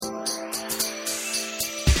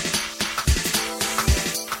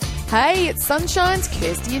Hey, it's Sunshine's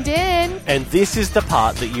Kirsty and Dan. And this is the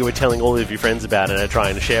part that you were telling all of your friends about and are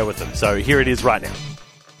trying to share with them. So here it is right now.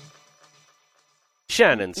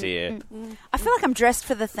 Shannon's here. I feel like I'm dressed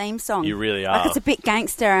for the theme song. You really are. Like it's a bit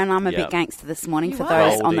gangster, and I'm a Yep. bit gangster this morning. You For are.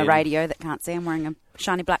 those Rolled on the in. radio that can't see, I'm wearing a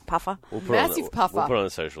shiny black puffer. We'll put Massive on, puffer. We'll put on the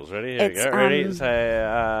socials. Ready? Here It's, we go. Ready?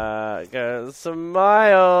 Say, go,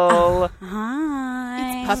 smile.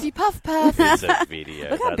 Hi. Puffy puff puff. It's a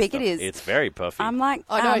video. Look how That's big it the- is. It's very puffy. I'm like,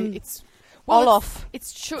 I know, it's... Olaf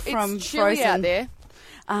It's from chilly Frozen. out there.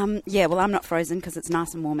 yeah, well, I'm not frozen because it's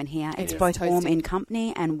nice and warm in here. It's is both warm toasty. in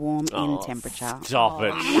company and warm Oh, in temperature. Stop it,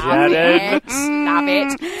 Love Shannon. it. Love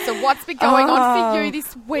it. So what's been going on for you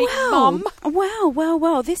this week, Mum?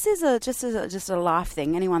 Well. This is just a life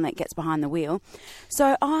thing. Anyone that gets behind the wheel.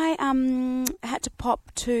 So I had to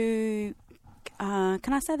pop to. Can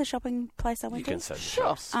I say the shopping place I went You to? can say the Sure.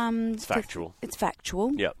 shops. It's factual. It's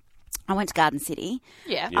factual. Yep. I went to Garden City.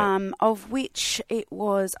 Yeah. Yeah. Of which it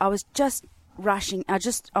was. I was just rushing.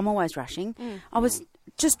 I'm always rushing. I was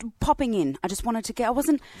just popping in. I just wanted to get. I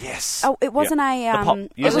wasn't. Yes. Oh, it wasn't Yep. The a. pop.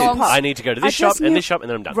 It Usually wasn't a pop. I need to go to I this shop just and knew- this shop and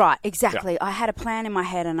then I'm done. Right, exactly. I had a plan in my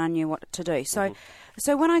head and I knew what to do. So,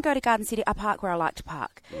 so when I go to Garden City, I park where I like to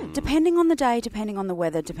park. Depending on the day, depending on the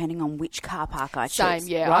weather, depending on which car park I choose. Same,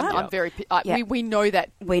 yeah. Right? I'm very... Yeah. We know that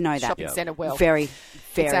We know that. shopping centre well. Very.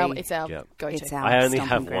 It's our Yep. go-to. It's our I only stomping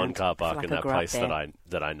have ground. one car I feel park like in I that grew up place there.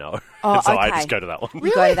 that I know. Oh, And so I okay. just go to that one.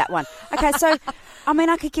 You go to that one. Okay, so, I mean,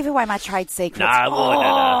 I could give away my trade secrets. Nah, Lord,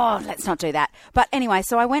 no. Let's not do that. But anyway,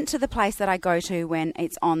 so I went to the place that I go to when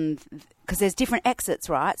it's on, because there's different exits,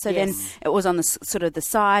 right? So then Yes. it was on the sort of the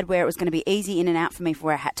side where it was going to be easy in and out for me for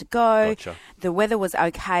where I had to go. Gotcha. The weather was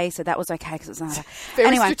okay, so that was okay because it was another. Very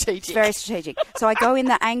anyway, strategic. It's very strategic. So I go in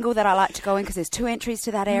the angle that I like to go in because there's two entries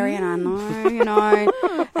to that area, and I know, you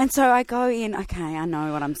know. And so I go in. Okay, I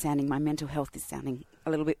know what I'm sounding. My mental health is sounding a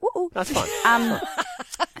little bit. Ooh. That's fine.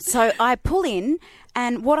 So I pull in,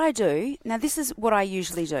 and what I do, now this is what I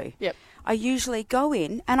usually do. Yep. I usually go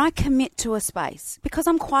in and I commit to a space because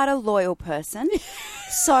I'm quite a loyal person.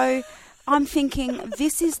 So I'm thinking,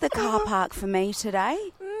 this is the car park for me today.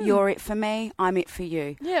 You're it for me, I'm it for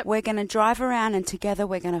you. Yep. We're going to drive around and together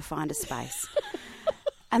we're going to find a space.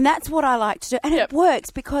 And that's what I like to do. And Yep. it works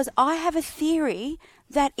because I have a theory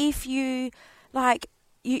that if you, like,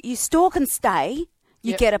 you stalk and stay,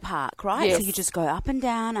 you Yep. get a park, right? Yes. So you just go up and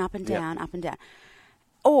down, up and down, up and down.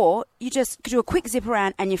 Or you just do a quick zip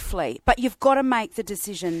around and you flee. But you've got to make the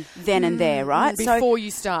decision then and there, right? Before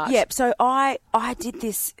you start. Yep. So I did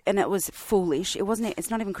this and it was foolish. It's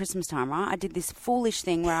not even Christmas time, right? I did this foolish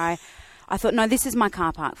thing where I thought, no, this is my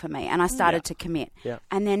car park for me. And I started to commit. Yeah.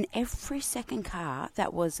 And then every second car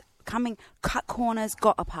that was coming, cut corners,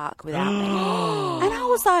 got a park without me. And I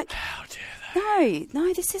was like, How dare they?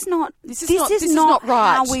 no, this is not. This is not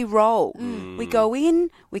right. how we roll. We go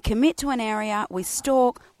in, we commit to an area, we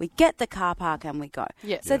stalk, we get the car park, and we go.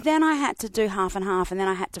 Yeah. So then I had to do half and half, and then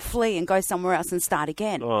I had to flee and go somewhere else and start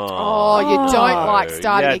again. Oh, you don't like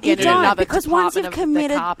starting Yeah, again You in don't, another because once department you've of the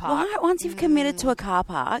committed, car park. right, once you've committed to a car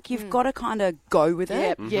park, you've got to kind of go with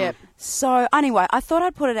it. Yep, yep. So anyway, I thought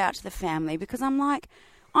I'd put it out to the family because I'm like,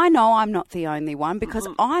 I know I'm not the only one because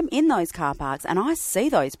I'm in those car parks and I see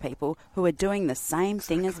those people who are doing the same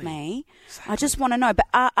thing as me. I just want to know, but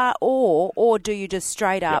or do you just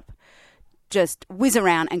straight up just whiz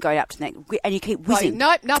around and go up to the next, and you keep whizzing?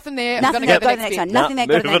 Nope, nothing there. Nothing I'm there, going to go to the next bit. one. Nothing there,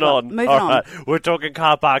 go to the Moving next on. one. Moving All on. right. We're talking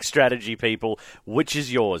car park strategy, people. Which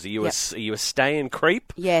is yours? Are you Yep. are you a stay and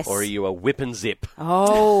creep? Yes. Or are you a whip and zip?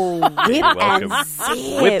 Oh, whip You're welcome. and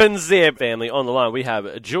zip. Whip and zip, family. On the line, we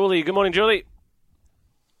have Julie. Good morning, Julie.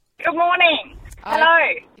 Good morning.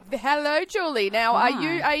 Hello. Hello, Julie. Now, are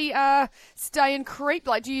you a stay and creep?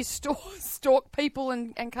 Like, do you stalk people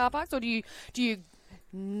and car parks, or do you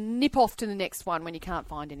nip off to the next one when you can't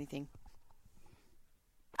find anything?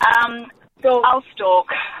 I'll stalk.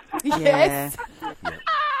 Yes.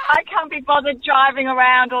 I can't be bothered driving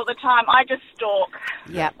around all the time. I just stalk.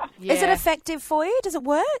 Yep. Yeah. Is it effective for you? Does it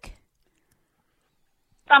work?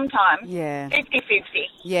 Sometimes. Yeah. 50-50.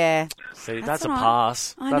 Yeah. See, that's a all right.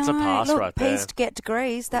 pass. I That's know. a pass Look, right there. peace to get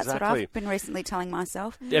degrees. That's what Exactly. I've been recently telling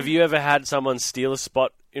myself. Have you ever had someone steal a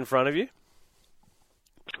spot in front of you?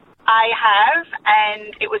 I have,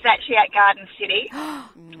 and it was actually at Garden City.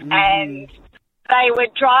 And they were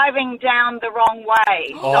driving down the wrong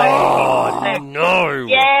way. Oh, no.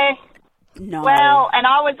 Yeah. No. Well, and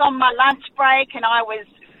I was on my lunch break, and I was,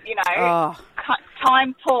 Oh.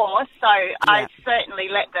 time poor, so I certainly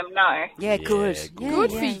let them know. Yeah, good. Yeah,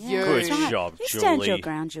 good for you. Good That's right. job, You Julie. stand your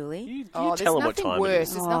ground, Julie. You Oh, tell them there's what nothing time worse.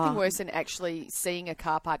 it There's is. nothing worse than actually seeing a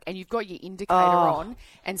car park and you've got your indicator Oh. on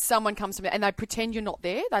and someone comes to me and they pretend you're not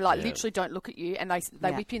there. They literally don't look at you and they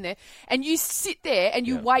whip you in there. And you sit there and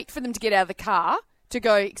you wait for them to get out of the car to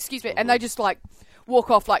go, excuse me, and they just like walk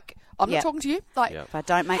off like, I'm not talking to you. Like, If I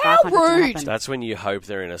don't make How eye contact, it rude. happen. That's when you hope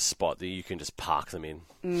they're in a spot that you can just park them in.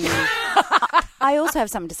 I also have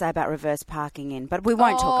something to say about reverse parking in, but we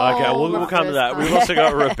won't talk about Okay, it. we'll come to that. We've also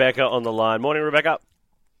got Rebecca on the line. Morning, Rebecca.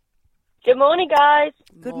 Good morning, guys.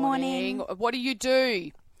 Good morning. What do you do?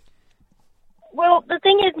 Well, the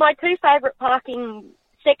thing is, my two favourite parking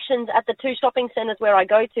sections at the two shopping centres where I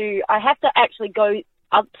go to, I have to actually go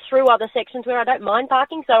up through other sections where I don't mind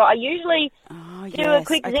parking. So I usually do a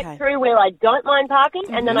quick zip through where I don't mind parking,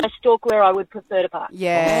 and then I stalk where I would prefer to park.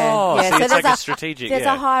 Yeah. Oh, yeah. so it's there's like a strategic, There's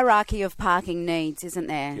a hierarchy of parking needs, isn't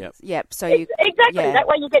there? Yep. So you Exactly. Yeah. That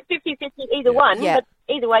way you get 50-50 either one, Yeah. but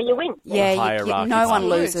either way you win. Yeah, hierarchy no one parking.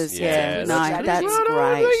 loses. Yeah, No, that's that's Thank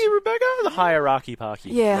great. you, Rebecca. The hierarchy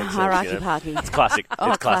parking. Yeah, Makes sense, hierarchy parking. It's classic. Oh,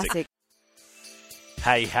 It's classic. classic.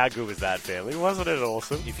 Hey, how good was that, family? Wasn't it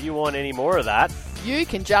awesome? If you want any more of that, You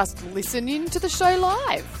can just listen in to the show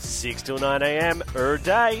live. 6 till 9 a.m.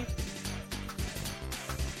 day.